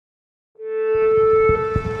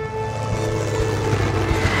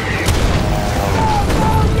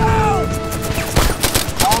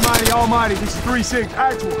Almighty, this is 3-6,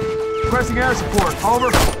 actual. Requesting air support, over.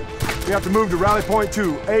 We have to move to Rally Point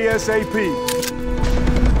 2, ASAP.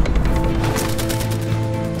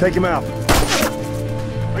 Take him out.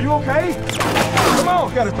 Are you okay? Come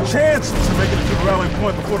on, got a chance to make it to the rally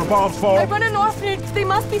point before the bombs fall. I run an orphanage. They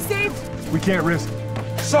must be saved. We can't risk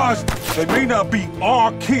it. Sarge, they may not be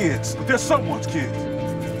our kids, but they're someone's kids.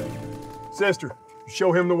 Sister,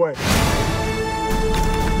 show him the way.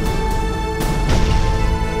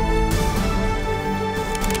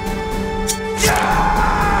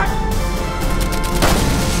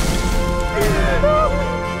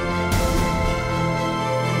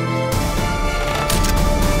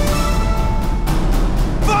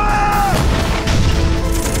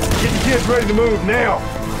 Kids ready to move now.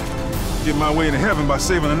 Get my way into heaven by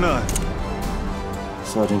saving a nun.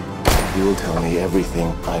 Sergeant, you will tell me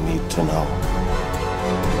everything I need to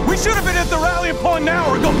know. We should have been at the rallying point an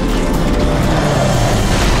hour ago.